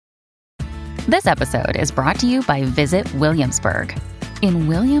This episode is brought to you by Visit Williamsburg. In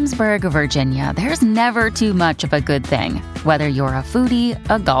Williamsburg, Virginia, there's never too much of a good thing. Whether you're a foodie,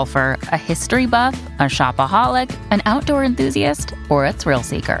 a golfer, a history buff, a shopaholic, an outdoor enthusiast, or a thrill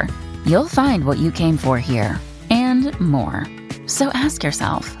seeker, you'll find what you came for here and more. So ask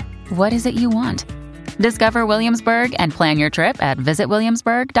yourself, what is it you want? Discover Williamsburg and plan your trip at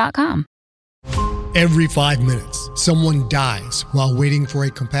visitwilliamsburg.com. Every 5 minutes, someone dies while waiting for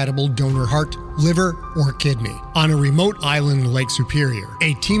a compatible donor heart, liver, or kidney. On a remote island in Lake Superior,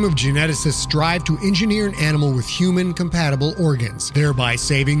 a team of geneticists strive to engineer an animal with human-compatible organs, thereby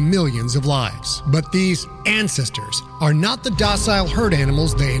saving millions of lives. But these ancestors are not the docile herd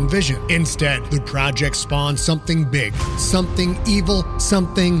animals they envision. Instead, the project spawns something big, something evil,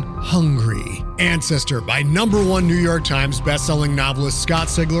 something hungry. Ancestor by #1 New York Times bestselling novelist Scott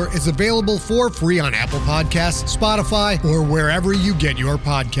Sigler is available for free on Apple Podcasts, Spotify, or wherever you get your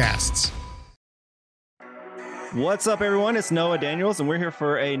podcasts. What's up, everyone? It's Noah Daniels, and we're here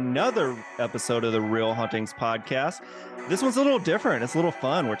for another episode of the Real Hauntings podcast. This one's a little different. It's a little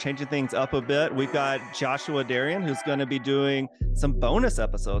fun. We're changing things up a bit. We've got Joshua Dairen, who's going to be doing some bonus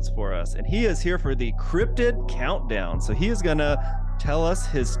episodes for us, and he is here for the Cryptid Countdown. So he is going to tell us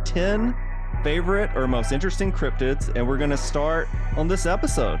his 10 favorite or most interesting cryptids, and we're going to start on this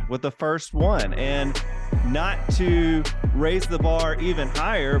episode with the first one. And not to raise the bar even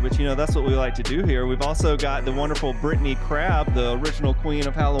higher, but you know, that's what we like to do here. We've also got the wonderful Brittany Crabb, the original queen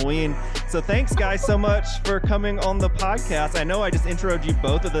of Halloween. So thanks, guys, so much for coming on the podcast. I know I just introed you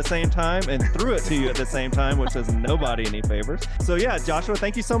both at the same time and threw it to you at the same time, which does nobody any favors. So yeah, Joshua,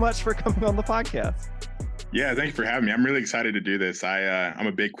 thank you so much for coming on the podcast. Yeah, thanks for having me. I'm really excited to do this. I'm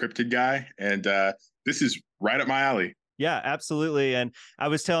a big cryptid guy, and this is right up my alley. Yeah, absolutely. And I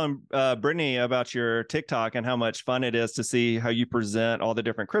was telling Brittany about your TikTok and how much fun it is to see how you present all the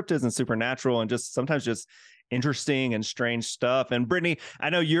different cryptids and supernatural and just sometimes just interesting and strange stuff. And Brittany, I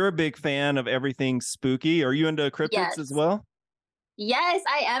know you're a big fan of everything spooky. Are you into cryptids as well? Yes,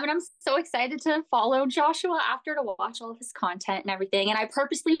 I am. And I'm so excited to follow Joshua after to watch all of his content and everything. And I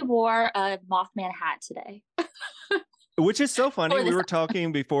purposely wore a Mothman hat today. Which is so funny. We were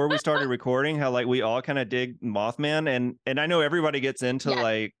talking before we started recording how like we all kind of dig Mothman. And I know everybody gets into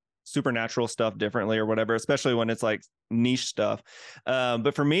like supernatural stuff differently or whatever, especially when it's like niche stuff.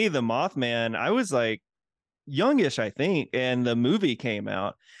 But for me, the Mothman, I was like youngish, I think, and the movie came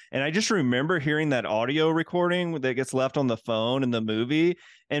out. And I just remember hearing that audio recording that gets left on the phone in the movie.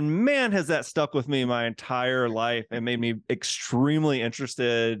 And man, has that stuck with me my entire life and made me extremely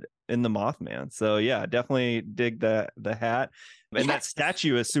interested in the Mothman. So yeah, definitely dig the hat. And that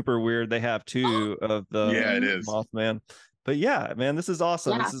statue is super weird. They have too of the it is. Mothman. But yeah, man, this is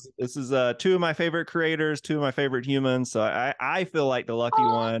awesome. Yeah. This is two of my favorite creators, two of my favorite humans. So I feel like the lucky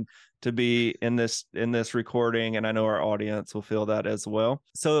one to be in this recording, and I know our audience will feel that as well.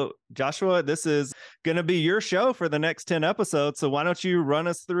 So Joshua, this is going to be your show for the next 10 episodes. So why don't you run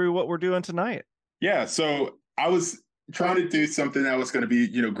us through what we're doing tonight? Yeah, so I was trying to do something that was going to be,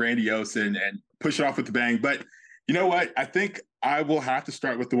 grandiose and push it off with the bang. But you know what? I think I will have to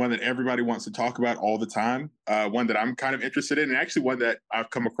start with the one that everybody wants to talk about all the time, one that I'm kind of interested in, and actually one that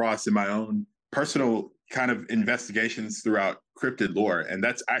I've come across in my own personal kind of investigations throughout cryptid lore, and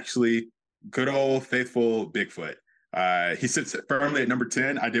that's actually good old faithful Bigfoot. He sits firmly at number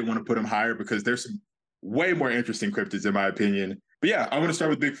 10. I didn't want to put him higher because there's some way more interesting cryptids in my opinion. But yeah, I want to start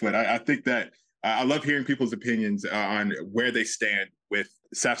with Bigfoot. I think that I love hearing people's opinions on where they stand with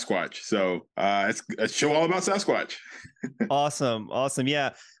Sasquatch. So it's a show all about Sasquatch. Awesome. Yeah.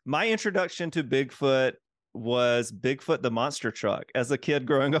 My introduction to Bigfoot was Bigfoot the Monster Truck as a kid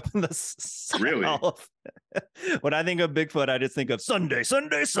growing up in the South. Really? When I think of Bigfoot, I just think of Sunday,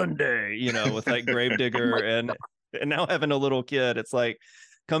 with like Gravedigger and now having a little kid, it's like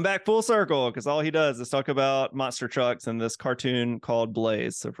come back full circle because all he does is talk about monster trucks and this cartoon called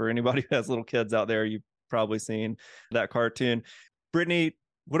Blaze. So for anybody who has little kids out there, you've probably seen that cartoon. Brittany,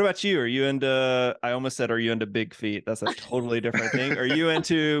 what about you? Are you into, I almost said, are you into big feet? That's a totally different thing. Are you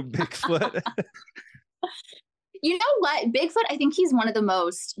into Bigfoot? You know what? Bigfoot, I think he's one of the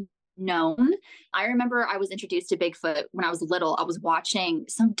most known. I remember I was introduced to Bigfoot when I was little. I was watching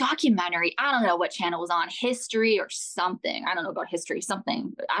some documentary. I don't know what channel it was on, History or something. I don't know about History,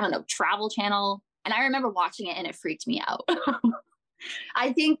 something. I don't know, Travel Channel. And I remember watching it and it freaked me out.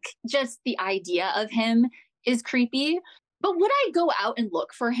 I think just the idea of him is creepy. But would I go out and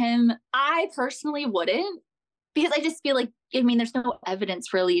look for him? I personally wouldn't, because I just feel like, there's no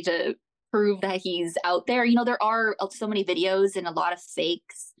evidence really to prove that he's out there. There are so many videos and a lot of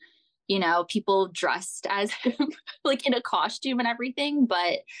fakes, people dressed as him, like in a costume and everything.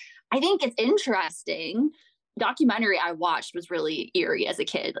 But I think it's interesting. Documentary I watched was really eerie as a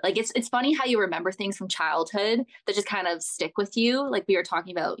kid. Like it's funny how you remember things from childhood that just kind of stick with you, like we were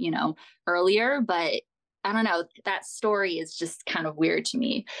talking about, earlier. But I don't know, that story is just kind of weird to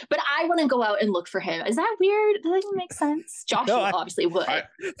me. But I wouldn't go out and look for him. Is that weird? Does that even make sense? Joshua obviously would. But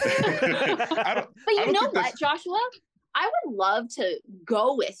you know what, Joshua? I would love to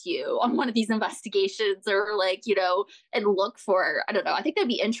go with you on one of these investigations or and look for, I don't know. I think that'd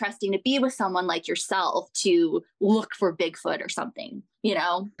be interesting to be with someone like yourself to look for Bigfoot or something,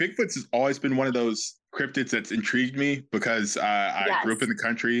 Bigfoot's has always been one of those cryptids that's intrigued me because I grew up in the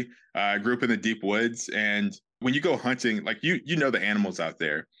country. I grew up in the deep woods. And when you go hunting, like you know the animals out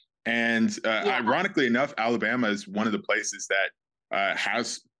there. And ironically enough, Alabama is one of the places that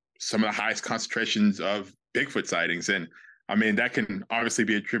has some of the highest concentrations of Bigfoot sightings. And I mean, that can obviously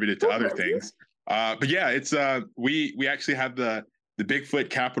be attributed to other things. But yeah, it's we actually have the Bigfoot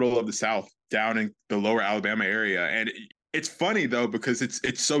capital of the South down in the lower Alabama area. And it's funny though, because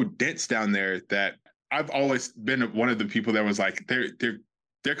it's so dense down there that I've always been one of the people that was like,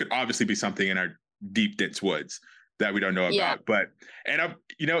 there could obviously be something in our deep, dense woods that we don't know about. But, and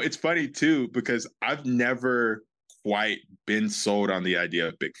it's funny too, because I've never quite been sold on the idea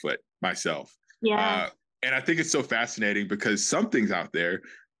of Bigfoot myself. Yeah. And I think it's so fascinating because something's out there,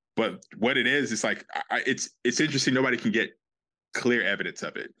 but what it is, it's like, it's interesting. Nobody can get clear evidence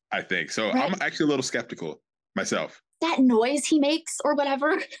of it, I think. So I'm actually a little skeptical myself. That noise he makes or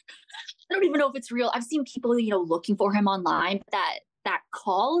whatever, I don't even know if it's real. I've seen people, looking for him online, but that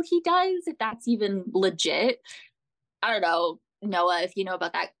call he does, if that's even legit. I don't know, Noah, if you know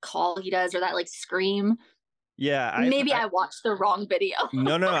about that call he does or that scream. Yeah, maybe I watched the wrong video.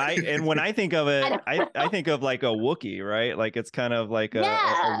 No. And when I think of it, I think of like a Wookiee, right? Like it's kind of like a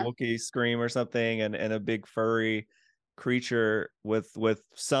Wookiee scream or something, and a big furry creature with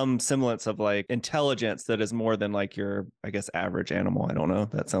some semblance of like intelligence that is more than like your, I guess, average animal. I don't know.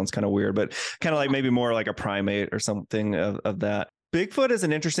 That sounds kind of weird, but kind of like maybe more like a primate or something of that. Bigfoot is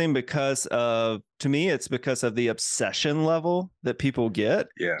an interesting to me, it's because of the obsession level that people get.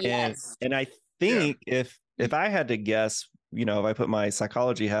 Yeah. Yes. And I think if I had to guess, if I put my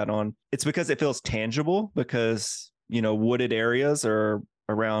psychology hat on, it's because it feels tangible because, wooded areas are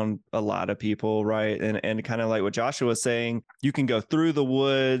around a lot of people, right? And kind of like what Joshua was saying, you can go through the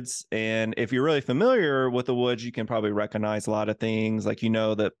woods, and if you're really familiar with the woods, you can probably recognize a lot of things, like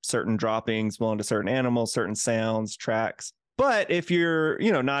that certain droppings belong to certain animals, certain sounds, tracks. But if you're,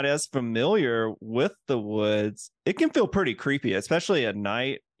 not as familiar with the woods, it can feel pretty creepy, especially at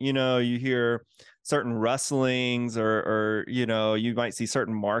night. You hear certain rustlings or you might see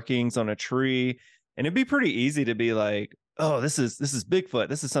certain markings on a tree, and it'd be pretty easy to be like, oh, this is Bigfoot.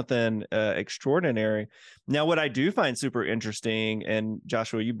 This is something extraordinary. Now, what I do find super interesting, and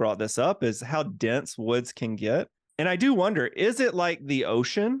Joshua, you brought this up, is how dense woods can get. And I do wonder, is it like the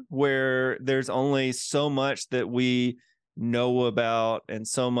ocean where there's only so much that we know about and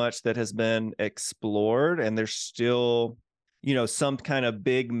so much that has been explored, and there's still some kind of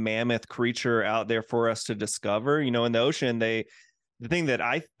big mammoth creature out there for us to discover? In the ocean, the thing that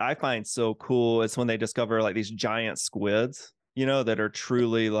I find so cool is when they discover like these giant squids, that are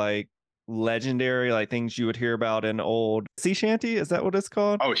truly like legendary, like things you would hear about in old sea shanty. Is that what it's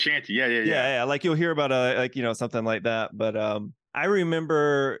called? Oh, shanty. Yeah. Like you'll hear about something like that. But I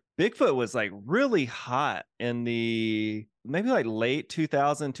remember Bigfoot was like really hot in the maybe like late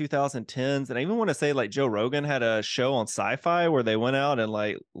 2010s. And I even want to say like Joe Rogan had a show on Sci-Fi where they went out and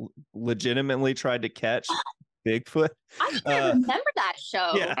like legitimately tried to catch Bigfoot. I remember that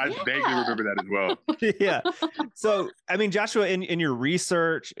show. Yeah, I vaguely remember that as well. Yeah. So, I mean, Joshua, in your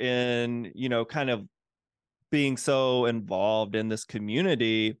research and, kind of being so involved in this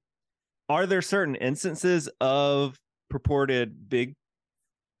community, are there certain instances of purported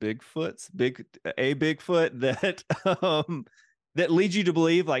Bigfoot that that leads you to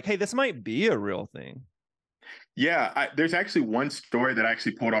believe like, hey, this might be a real thing? Yeah, there's actually one story that I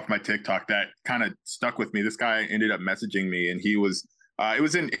actually pulled off my TikTok that kind of stuck with me. This guy ended up messaging me, and he was it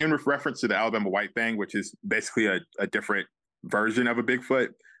was in reference to the Alabama white thing, which is basically a different version of a Bigfoot.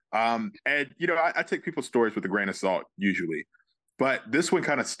 And I take people's stories with a grain of salt usually, but this one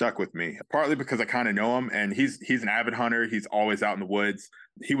kind of stuck with me, partly because I kind of know him, and he's an avid hunter. He's always out in the woods.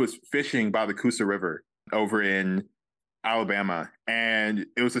 He was fishing by the Coosa River over in Alabama, and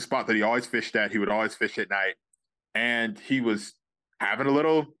it was a spot that he always fished at. He would always fish at night, and he was having a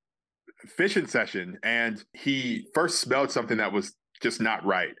little fishing session, and he first smelled something that was just not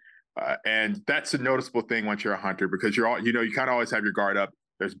right. And that's a noticeable thing once you're a hunter, because you kind of always have your guard up.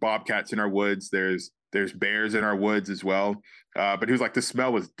 There's bobcats in our woods. There's There's bears in our woods as well. But he was like, the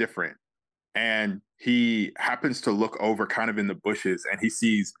smell was different. And he happens to look over kind of in the bushes, and he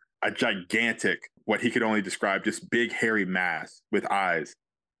sees a gigantic, what he could only describe, just big hairy mass with eyes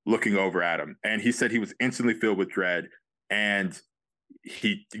looking over at him. And he said he was instantly filled with dread, and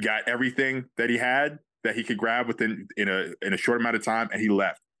he got everything that he had that he could grab within in a short amount of time, and he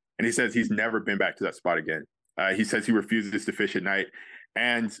left. And he says he's never been back to that spot again. He says he refuses to fish at night.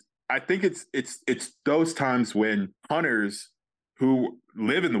 And I think it's those times when hunters who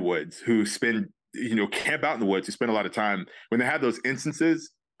live in the woods, who spend, camp out in the woods, who spend a lot of time, when they have those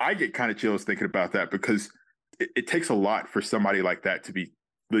instances, I get kind of chills thinking about that, because it takes a lot for somebody like that to be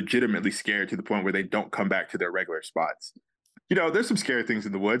legitimately scared to the point where they don't come back to their regular spots. There's some scary things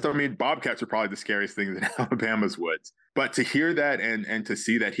in the woods. I mean, bobcats are probably the scariest things in Alabama's woods. But to hear that and to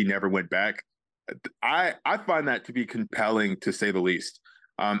see that he never went back, I find that to be compelling, to say the least,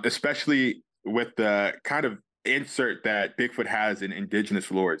 especially with the kind of insert that Bigfoot has in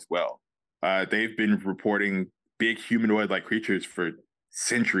indigenous lore as well. They've been reporting big humanoid-like creatures for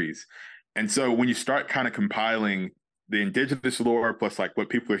centuries. And so when you start kind of compiling the indigenous lore plus like what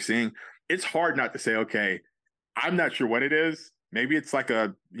people are seeing, it's hard not to say, okay, I'm not sure what it is. Maybe it's like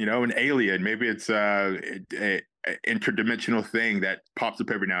an alien. Maybe it's a interdimensional thing that pops up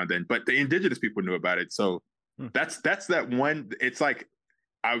every now and then. But the indigenous people knew about it. So that's that one. It's like,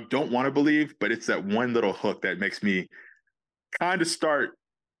 I don't want to believe, but it's that one little hook that makes me kind of start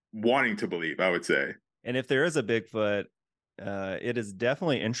wanting to believe, I would say. And if there is a Bigfoot, it is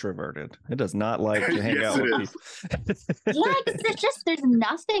definitely introverted. It does not like to hang Yes, out with is. people. Yeah, there's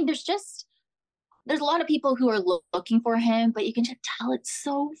nothing. There's a lot of people who are looking for him, but you can just tell it's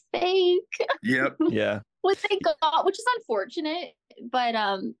so fake. Yep. Yeah. What they got, which is unfortunate. But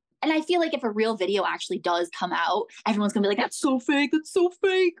and I feel like if a real video actually does come out, everyone's gonna be like, "That's so fake. That's so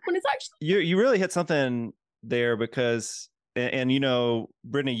fake." When it's actually, You really hit something there, because and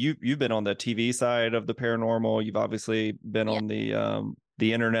Brittany, you've been on the TV side of the paranormal. You've obviously been on the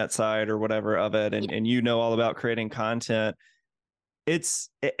internet side or whatever of it, and you know all about creating content. It's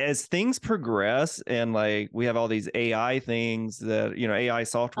as things progress, and like we have all these AI things that AI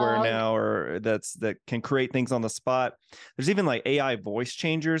software now, or that can create things on the spot. There's even like AI voice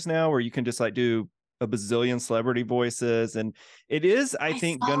changers now, where you can just like do a bazillion celebrity voices, and it is, I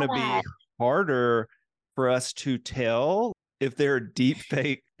think, going to be harder for us to tell if they're deep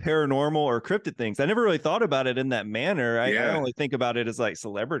fake paranormal or cryptid things. I never really thought about it in that manner. I only think about it as like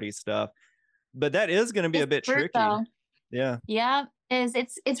celebrity stuff, but that is going to be a bit tricky. Yeah.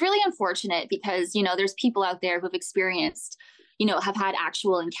 It's really unfortunate, because there's people out there who've experienced, have had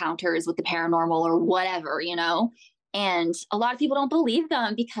actual encounters with the paranormal or whatever, and a lot of people don't believe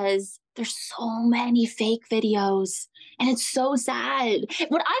them because there's so many fake videos, and it's so sad.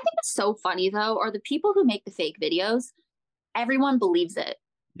 What I think is so funny though are the people who make the fake videos. Everyone believes it.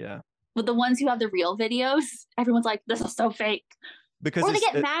 Yeah. But the ones who have the real videos, everyone's like, "This is so fake." Because or they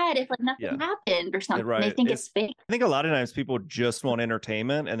get mad if like nothing happened or something. Right. They think it's fake. I think a lot of times people just want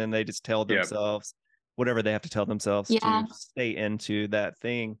entertainment, and then they just tell themselves whatever they have to tell themselves to stay into that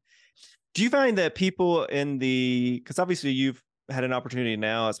thing. Do you find that people because obviously you've had an opportunity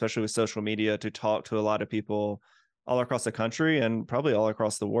now, especially with social media, to talk to a lot of people all across the country and probably all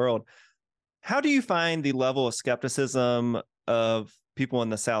across the world. How do you find the level of skepticism of people in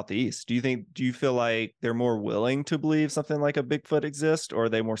the Southeast? Do you feel like they're more willing to believe something like a Bigfoot exists, or are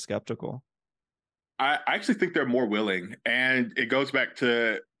they more skeptical? I actually think they're more willing. And it goes back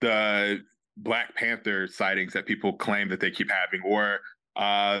to the Black Panther sightings that people claim that they keep having, or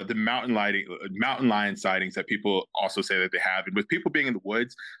the mountain lion sightings that people also say that they have. And with people being in the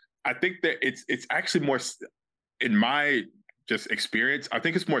woods, I think that it's actually more, in my just experience, I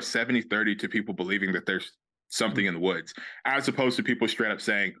think it's more 70-30 to people believing that there's something in the woods, as opposed to people straight up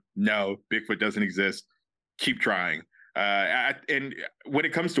saying, no, Bigfoot doesn't exist, keep trying. And when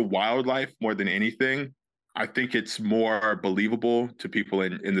it comes to wildlife, more than anything, I think it's more believable to people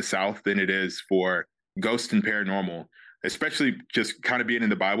in the South than it is for ghosts and paranormal, especially just kind of being in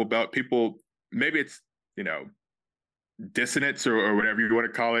the Bible Belt. People, maybe it's, dissonance or whatever you want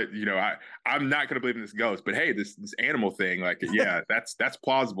to call it. I'm not going to believe in this ghost, but hey, this animal thing, like, yeah, that's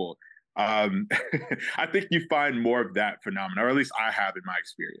plausible. I think you find more of that phenomenon, or at least I have in my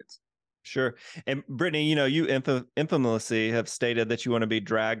experience. Sure. And Brittany, you infamously have stated that you want to be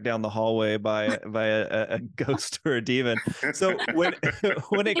dragged down the hallway by a ghost or a demon. So when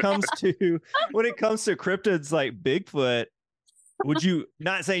it comes to cryptids like Bigfoot, would you,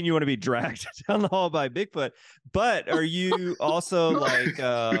 not saying you want to be dragged down the hall by Bigfoot, but are you also like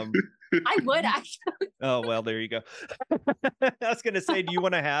I would actually. Oh, well, there you go. I was going to say, do you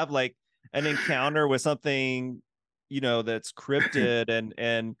want to have like an encounter with something, that's cryptid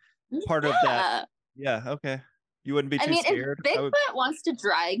and part of that. Yeah. Okay. You wouldn't be too scared? If Bigfoot wants to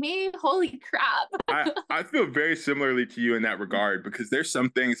drag me, holy crap. I feel very similarly to you in that regard, because there's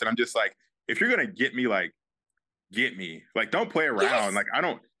some things that I'm just like, if you're going to get me, like, get me. Like, don't play around. Yes. Like,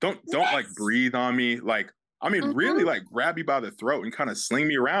 don't like breathe on me. Like, I mean, really, like, grab me by the throat and kind of sling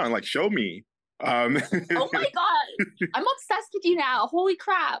me around and like show me. Oh my God. I'm obsessed with you now. Holy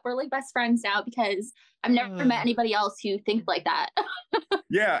crap. We're like best friends now because I've never met anybody else who thinks like that.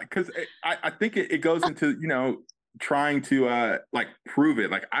 Yeah, because I think it goes into, trying to like prove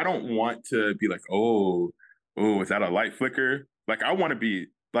it. Like, I don't want to be like, oh, is that a light flicker? Like, I want to be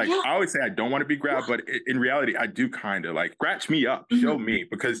like, I always say I don't want to be grabbed, but in reality, I do kind of like scratch me up, show me,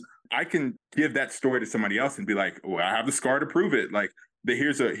 because I can give that story to somebody else and be like, well, I have the scar to prove it. Like,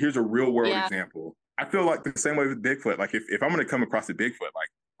 here's a real world example. I feel like the same way with Bigfoot. Like, if I'm going to come across a Bigfoot, like,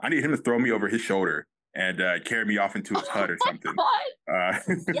 I need him to throw me over his shoulder and carry me off into his hut or something.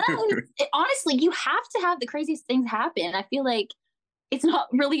 Honestly, you have to have the craziest things happen. I feel like it's not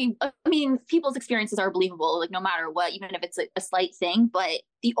really, people's experiences are believable, like, no matter what, even if it's a slight thing, but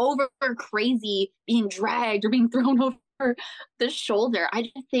the over crazy being dragged or being thrown over the shoulder, I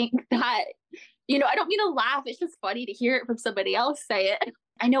just think that, I don't mean to laugh. It's just funny to hear it from somebody else say it.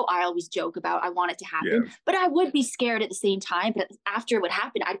 I know I always joke about I want it to happen, but I would be scared at the same time. But after it would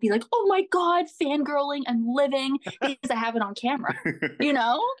happen, I'd be like, oh my God, fangirling and living because I have it on camera, I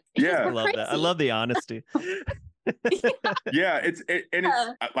love that. I love the honesty. It's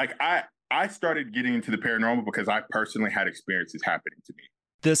like, I started getting into the paranormal because I personally had experiences happening to me.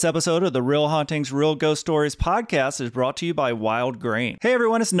 This episode of the Real Hauntings, Real Ghost Stories podcast is brought to you by Wild Grain. Hey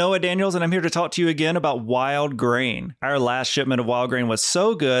everyone, it's Noah Daniels, and I'm here to talk to you again about Wild Grain. Our last shipment of Wild Grain was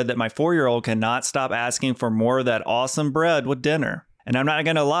so good that my 4-year-old cannot stop asking for more of that awesome bread with dinner. And I'm not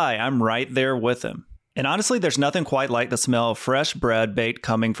going to lie, I'm right there with him. And honestly, there's nothing quite like the smell of fresh bread baked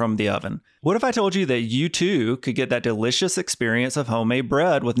coming from the oven. What if I told you that you too could get that delicious experience of homemade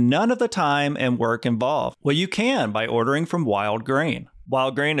bread with none of the time and work involved? Well, you can by ordering from Wild Grain.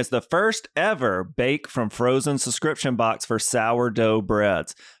 Wild Grain is the first ever bake from frozen subscription box for sourdough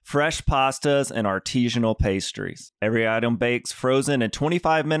breads, fresh pastas, and artisanal pastries. Every item bakes frozen in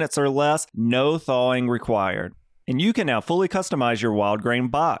 25 minutes or less, no thawing required. And you can now fully customize your Wild Grain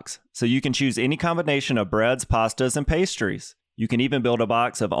box, so you can choose any combination of breads, pastas, and pastries. You can even build a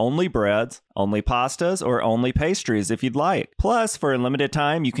box of only breads, only pastas, or only pastries if you'd like. Plus, for a limited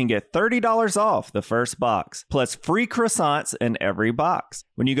time, you can get $30 off the first box, plus free croissants in every box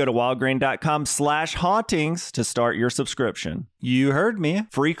when you go to wildgrain.com/hauntings to start your subscription. You heard me.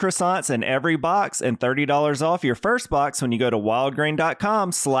 Free croissants in every box and $30 off your first box when you go to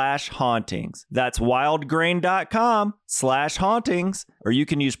wildgrain.com/hauntings. That's wildgrain.com/hauntings, or you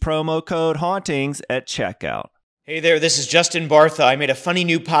can use promo code hauntings at checkout. Hey there, this is Justin Bartha. I made a funny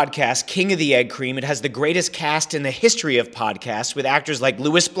new podcast, King of the Egg Cream. It has the greatest cast in the history of podcasts with actors like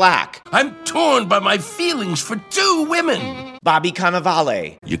Louis Black. I'm torn by my feelings for 2 women. Bobby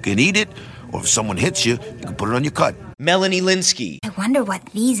Cannavale. You can eat it, or if someone hits you, you can put it on your cut. Melanie Linsky. I wonder what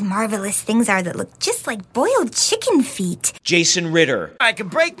these marvelous things are that look just like boiled chicken feet. Jason Ritter. I can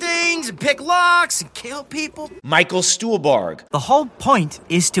break things and pick locks and kill people. Michael Stuhlbarg. The whole point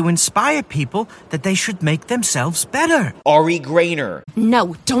is to inspire people that they should make themselves better. Ari Grainer.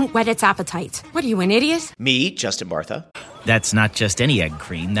 No, don't whet its appetite. What are you, an idiot? Me, Justin Bartha. That's not just any egg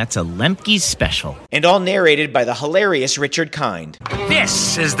cream, that's a Lemke's special. And all narrated by the hilarious Richard Kind.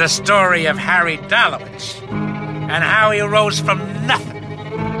 This is the story of Harry Dalowitz and how he rose from nothing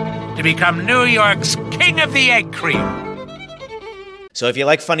to become New York's King of the Egg Cream. So if you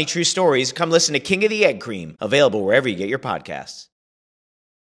like funny true stories, come listen to King of the Egg Cream, available wherever you get your podcasts.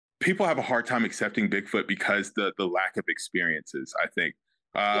 People have a hard time accepting Bigfoot because the lack of experiences, I think.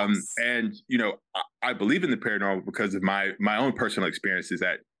 And, I believe in the paranormal because of my own personal experiences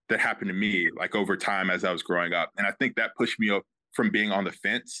that happened to me, like, over time as I was growing up. And I think that pushed me up from being on the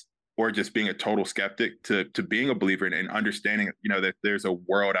fence or just being a total skeptic to being a believer and understanding, that there's a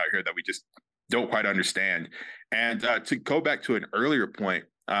world out here that we just don't quite understand. And to go back to an earlier point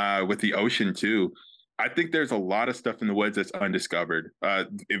with the ocean too, I think there's a lot of stuff in the woods that's undiscovered,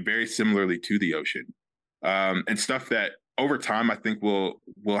 very similarly to the ocean, and stuff that over time I think we'll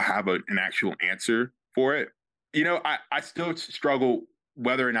have an actual answer for it. I still struggle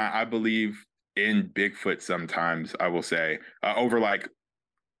whether or not I believe in Bigfoot sometimes, I will say, over, like,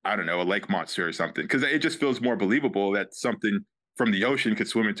 I don't know, a lake monster or something, because it just feels more believable that something from the ocean could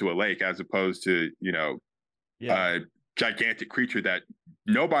swim into a lake as opposed to, a gigantic creature that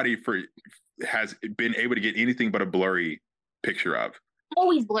nobody has been able to get anything but a blurry picture of.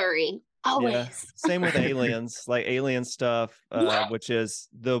 Always blurry. Always. Same with aliens, like alien stuff, which is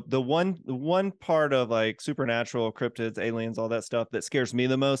the one part of like supernatural, cryptids, aliens, all that stuff that scares me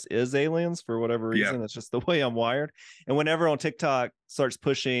the most is aliens for whatever reason. It's just the way I'm wired. And whenever on TikTok starts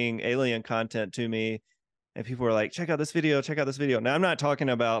pushing alien content to me, and people are like, check out this video. Now I'm not talking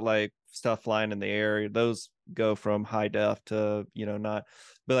about like stuff flying in the air. Those go from high def to, not,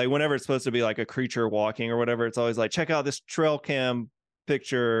 but like whenever it's supposed to be like a creature walking or whatever, it's always like, check out this trail cam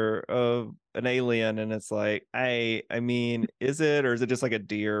picture of an alien, and it's like, I mean, is it, or is it just like a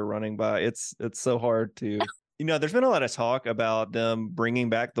deer running by? It's so hard to, there's been a lot of talk about them bringing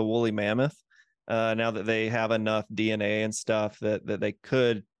back the woolly mammoth now that they have enough DNA and stuff that they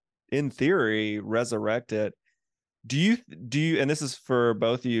could, in theory, resurrect it. Do you, and this is for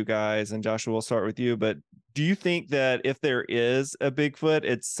both of you guys, and Joshua, we'll start with you, but do you think that if there is a Bigfoot,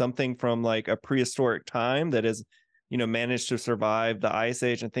 it's something from like a prehistoric time that is, managed to survive the ice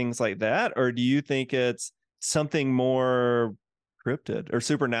age and things like that? Or do you think it's something more cryptid or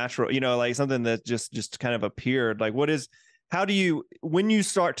supernatural, like something that just kind of appeared? Like, how do you, when you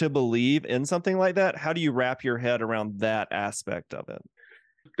start to believe in something like that, how do you wrap your head around that aspect of it?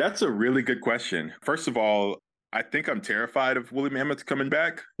 That's a really good question. First of all, I think I'm terrified of woolly mammoths coming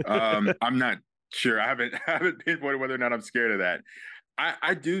back. I'm not sure. I haven't pinpointed whether or not I'm scared of that.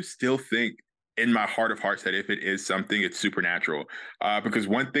 I do still think in my heart of hearts that if it is something, it's supernatural. Because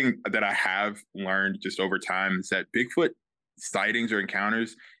one thing that I have learned just over time is that Bigfoot sightings or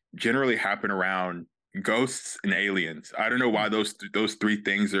encounters generally happen around ghosts and aliens. I don't know why those three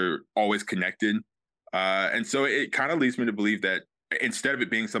things are always connected. And so it kind of leads me to believe that instead of it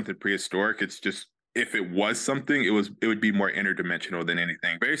being something prehistoric, it's just, if it was something, it would be more interdimensional than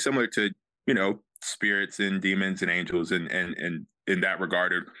anything. Very similar to, spirits and demons and angels and in that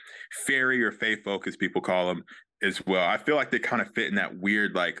regard, or fairy or fae folk, as people call them as well. I feel like they kind of fit in that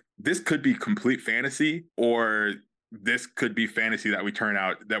weird, like, this could be complete fantasy, or this could be fantasy that we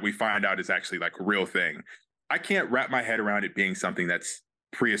find out is actually like a real thing. I can't wrap my head around it being something that's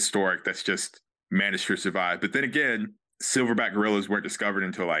prehistoric, that's just managed to survive. But then again, silverback gorillas weren't discovered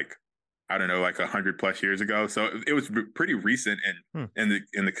until like 100+ years ago. So it was pretty recent in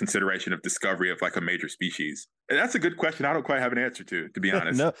the consideration of discovery of like a major species. And that's a good question. I don't quite have an answer to be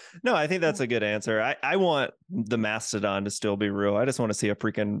honest. No, I think that's a good answer. I want the mastodon to still be real. I just want to see a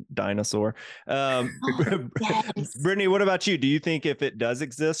freaking dinosaur. Yes. Brittany, what about you? Do you think if it does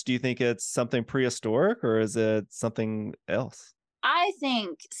exist, do you think it's something prehistoric, or is it something else? I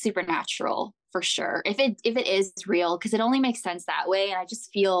think supernatural for sure. If it is real, because it only makes sense that way. And I just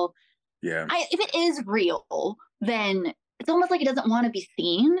feel, if it is real, then it's almost like it doesn't want to be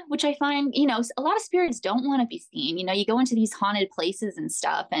seen, which I find, a lot of spirits don't want to be seen. You go into these haunted places and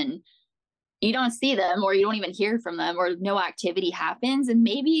stuff and you don't see them, or you don't even hear from them, or no activity happens. And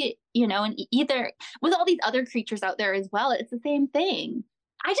maybe, and either with all these other creatures out there as well, it's the same thing.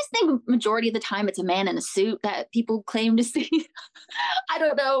 I just think majority of the time it's a man in a suit that people claim to see. I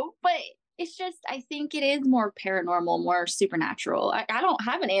don't know, but it's just, I think it is more paranormal, more supernatural. I don't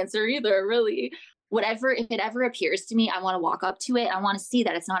have an answer either, really. Whatever, if it ever appears to me, I want to walk up to it. I want to see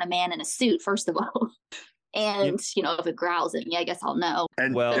that it's not a man in a suit, first of all. And, if it growls at me, I guess I'll know.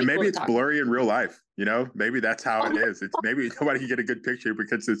 And maybe it's blurry in real life, maybe that's how it is. It's maybe nobody can get a good picture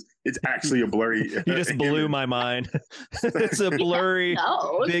because it's actually a blurry. You just blew my mind. It's a blurry,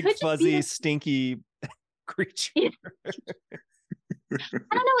 big, fuzzy, stinky creature. I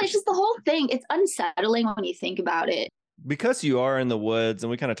don't know. It's just the whole thing. It's unsettling when you think about it. Because you are in the woods, and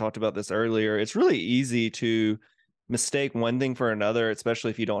we kind of talked about this earlier, it's really easy to mistake one thing for another, especially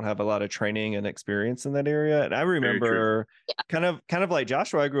if you don't have a lot of training and experience in that area. And I remember kind of like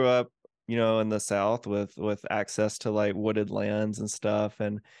Joshua, I grew up, in the South with access to like wooded lands and stuff.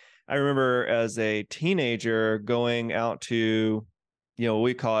 And I remember as a teenager going out to,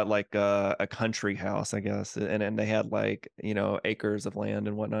 we call it like a country house, I guess. And they had like, acres of land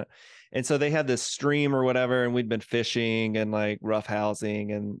and whatnot. And so they had this stream or whatever, and we'd been fishing and like rough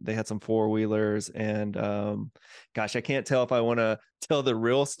housing, and they had some 4-wheelers. And gosh, I can't tell if I want to tell the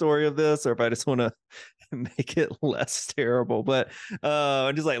real story of this or if I just want to make it less terrible. But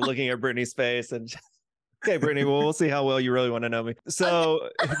I'm just like looking at Brittany's face and okay, Brittany, well, we'll see how well you really want to know me. So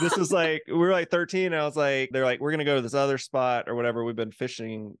this was like, we were like 13. And I was like, they're like, we're going to go to this other spot or whatever. We've been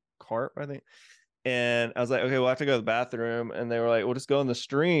fishing carp, I think. And I was like, okay, we'll have to go to the bathroom. And they were like, we'll just go in the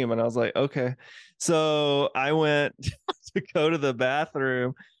stream. And I was like, okay. So I went to go to the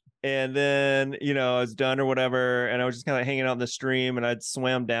bathroom, and then, I was done or whatever. And I was just kind of hanging out in the stream, and I'd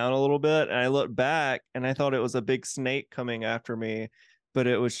swam down a little bit, and I looked back and I thought it was a big snake coming after me, but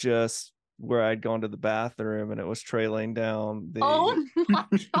it was just where I'd gone to the bathroom and it was trailing down the. Oh my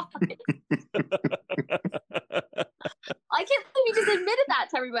God. I can't believe you just admitted that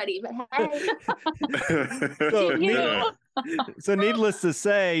to everybody, but hey. So needless to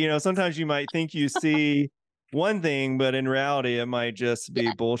say, sometimes you might think you see one thing, but in reality, it might just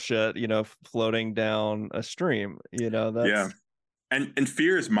be bullshit, floating down a stream, that's. Yeah. And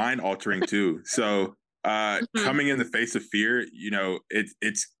fear is mind altering too. So coming in the face of fear,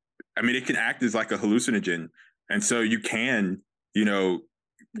 it can act as like a hallucinogen. And so you can,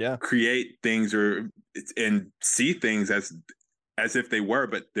 create things and see things as if they were,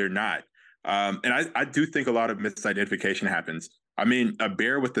 but they're not. And I do think a lot of misidentification happens. I mean, a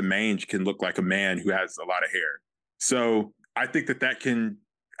bear with a mange can look like a man who has a lot of hair. So I think that can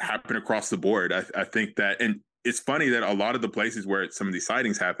happen across the board. I think that, and it's funny that a lot of the places where some of these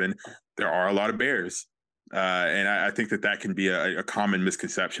sightings happen, there are a lot of bears. And I think that can be a common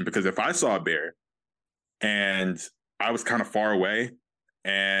misconception, because if I saw a bear and I was kind of far away,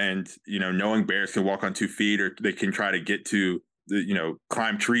 and, knowing bears can walk on 2 feet, or they can try to get to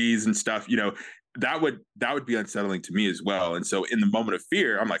climb trees and stuff, that would be unsettling to me as well. And so in the moment of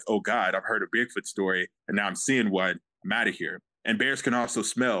fear, I'm like, oh God, I've heard a Bigfoot story and now I'm seeing one. I'm out of here. And bears can also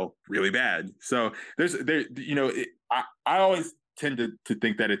smell really bad. So I always tend to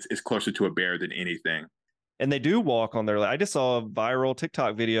think that it's closer to a bear than anything. And they do walk on their legs. I just saw a viral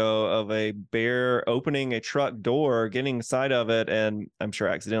TikTok video of a bear opening a truck door, getting inside of it, and I'm sure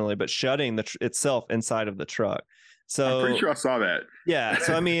accidentally, but shutting itself inside of the truck. So I'm pretty sure I saw that. Yeah.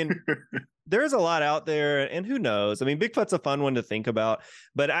 So, I mean, there's a lot out there, and who knows? I mean, Bigfoot's a fun one to think about,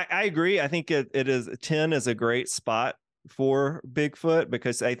 but I agree. I think it is 10 is a great spot for Bigfoot,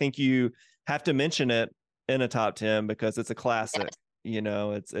 because I think you have to mention it in a top 10 because it's a classic.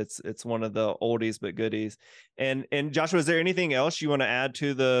 Yes. It's one of the oldies but goodies. And Joshua, is there anything else you want to add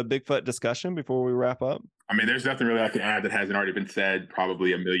to the Bigfoot discussion before we wrap up? I mean, there's nothing really I can add that hasn't already been said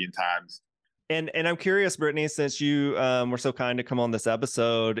probably a million times. And I'm curious, Brittany, since you were so kind to come on this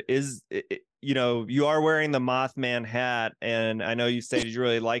episode, you are wearing the Mothman hat, and I know you stated you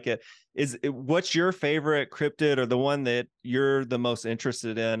really like it. What's your favorite cryptid, or the one that you're the most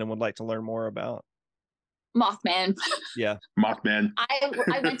interested in and would like to learn more about? Mothman. Yeah. Mothman.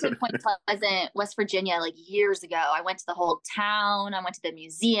 I went to Point Pleasant, West Virginia, like years ago. I went to the whole town. I went to the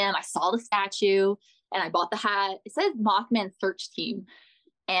museum. I saw the statue and I bought the hat. It says Mothman Search Team.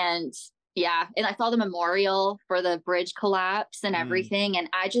 And yeah, and I saw the memorial for the bridge collapse and everything. And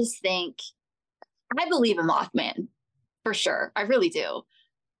I just think, I believe in Mothman for sure. I really do.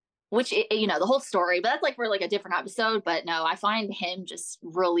 Which, the whole story, but that's like for like a different episode. But no, I find him just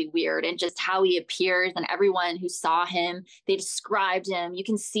really weird, and just how he appears, and everyone who saw him, they described him. You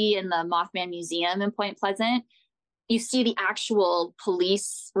can see in the Mothman Museum in Point Pleasant, you see the actual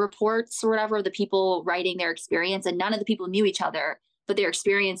police reports or whatever, the people writing their experience, and none of the people knew each other, but their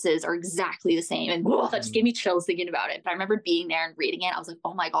experiences are exactly the same. And that just gave me chills thinking about it. But I remember being there and reading it. I was like,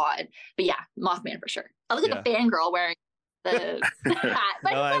 oh my God. But yeah, Mothman for sure. I was like a fangirl wearing the hat.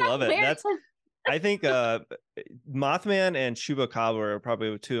 No, I love it. I think Mothman and Chupacabra are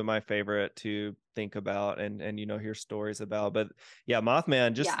probably two of my favorite to think about and hear stories about. But yeah,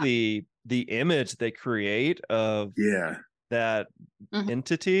 Mothman, just the image they create of that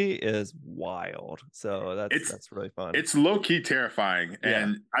entity is wild. So that's really fun. It's low key terrifying,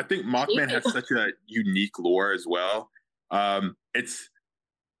 and I think Mothman has such a unique lore as well. It's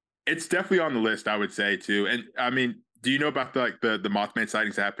definitely on the list, I would say too. And I mean, do you know about the Mothman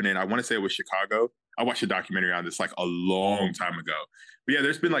sightings happening? I want to say it was Chicago. I watched a documentary on this like a long time ago. But yeah,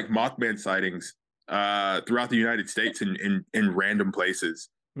 there's been like Mothman sightings throughout the United States in random places.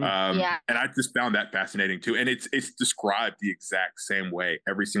 And I just found that fascinating too. And it's described the exact same way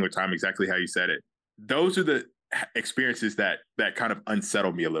every single time, exactly how you said it. Those are the experiences that kind of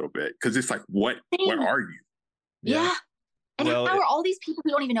unsettle me a little bit, because it's like, what are you? Yeah. And how are all these people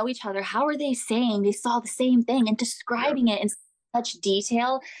who don't even know each other, how are they saying they saw the same thing and describing it in such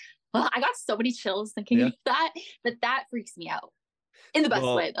detail? Well, I got so many chills thinking of that, but that freaks me out in the best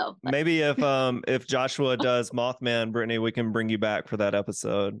way, though. Maybe if Joshua does Mothman, Brittany, we can bring you back for that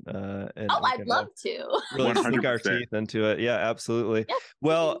episode. I'd love to. Really sink our teeth into it. Yeah, absolutely. Yes,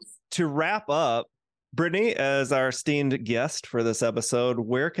 well, to wrap up, Brittany, as our esteemed guest for this episode,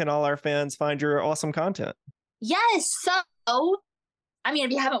 where can all our fans find your awesome content? Yes. So, I mean,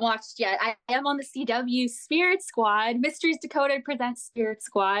 if you haven't watched yet, I am on the CW Spirit Squad. Mysteries Decoded presents Spirit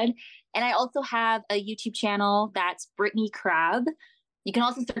Squad. And I also have a YouTube channel that's Brittany Crab. You can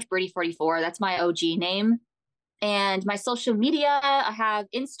also search Britty44. That's my OG name. And my social media, I have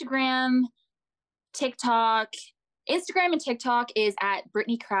Instagram, TikTok, Instagram and TikTok is at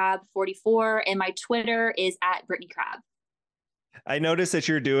BrittanyCrab44, and my Twitter is at BrittanyCrab. I noticed that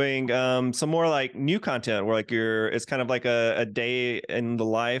you're doing some more like new content where like it's kind of like a day in the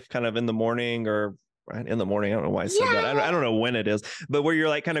life, kind of in the morning or right in the morning. I don't know why I said that. I don't know when it is, but where you're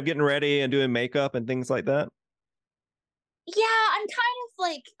like kind of getting ready and doing makeup and things like that. Yeah, I'm kind of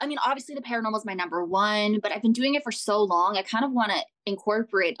like, I mean, obviously the paranormal is my number one, but I've been doing it for so long. I kind of want to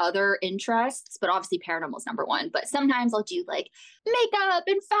incorporate other interests, but obviously paranormal is number one. But sometimes I'll do like makeup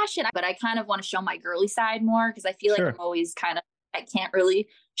and fashion, but I kind of want to show my girly side more because I feel like I'm always kind of, I can't really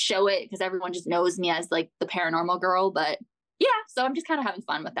show it because everyone just knows me as like the paranormal girl. But yeah, so I'm just kind of having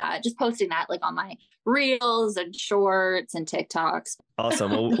fun with that. Just posting that like on my reels and shorts and TikToks.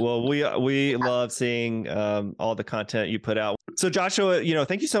 Awesome. Well, we love seeing all the content you put out. So Joshua,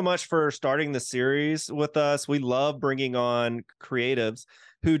 thank you so much for starting the series with us. We love bringing on creatives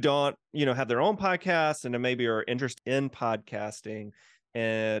who don't, have their own podcasts and maybe are interested in podcasting,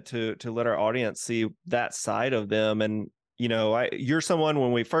 and to let our audience see that side of them. And you're someone,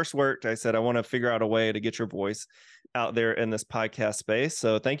 when we first worked, I said, I want to figure out a way to get your voice out there in this podcast space.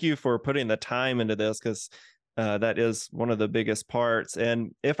 So thank you for putting the time into this, because that is one of the biggest parts.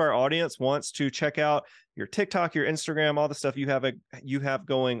 And if our audience wants to check out your TikTok, your Instagram, all the stuff you have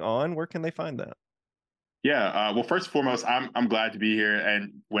going on, where can they find that? Yeah. Well, first and foremost, I'm glad to be here.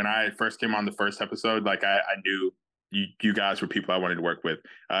 And when I first came on the first episode, like I knew you guys were people I wanted to work with.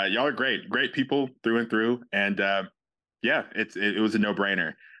 Y'all are great people through and through. And yeah, it was a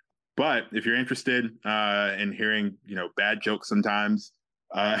no-brainer. But if you're interested in hearing, bad jokes sometimes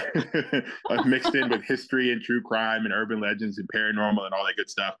mixed in with history and true crime and urban legends and paranormal and all that good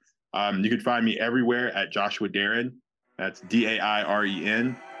stuff, you can find me everywhere at Joshua Dairen. That's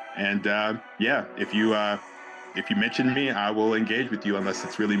Dairen. And yeah, if you mention me, I will engage with you unless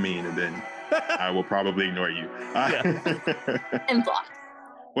it's really mean, and then I will probably ignore you. And block.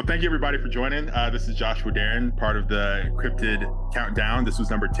 Well, thank you, everybody, for joining. This is Joshua Dairen, part of the Cryptid Countdown. This was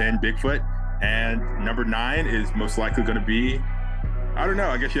number 10, Bigfoot. And number 9 is most likely going to be, I don't know,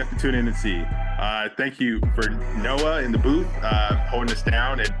 I guess you have to tune in and see. Thank you for Noah in the booth holding us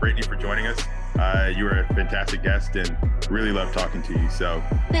down, and Brittany for joining us. You were a fantastic guest and really loved talking to you. So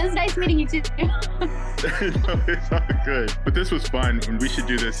it was nice meeting you too. No, it's all good. But this was fun, and we should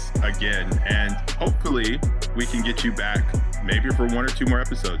do this again. And hopefully we can get you back maybe for 1 or 2 more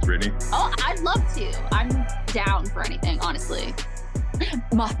episodes, Brittany. Oh, I'd love to. I'm down for anything, honestly.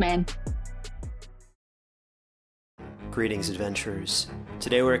 Mothman. Greetings, adventurers.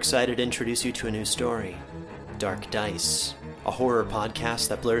 Today we're excited to introduce you to a new story, Dark Dice, a horror podcast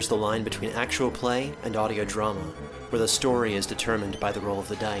that blurs the line between actual play and audio drama, where the story is determined by the roll of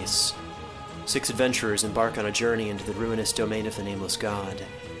the dice. 6 adventurers embark on a journey into the ruinous domain of the Nameless God.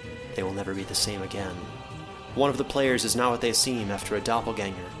 They will never be the same again. One of the players is not what they seem after a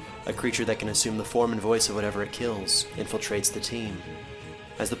doppelganger, a creature that can assume the form and voice of whatever it kills, infiltrates the team.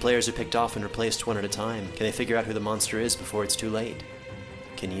 As the players are picked off and replaced one at a time, can they figure out who the monster is before it's too late?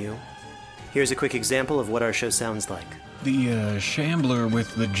 Can you? Here's a quick example of what our show sounds like. The shambler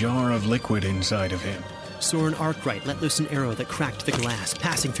with the jar of liquid inside of him. Soren Arkwright let loose an arrow that cracked the glass,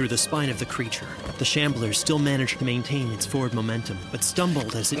 passing through the spine of the creature. The shambler still managed to maintain its forward momentum, but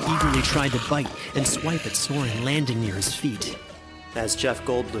stumbled as it eagerly tried to bite and swipe at Soren, landing near his feet. As Jeff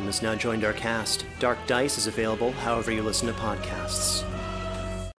Goldblum has now joined our cast, Dark Dice is available however you listen to podcasts.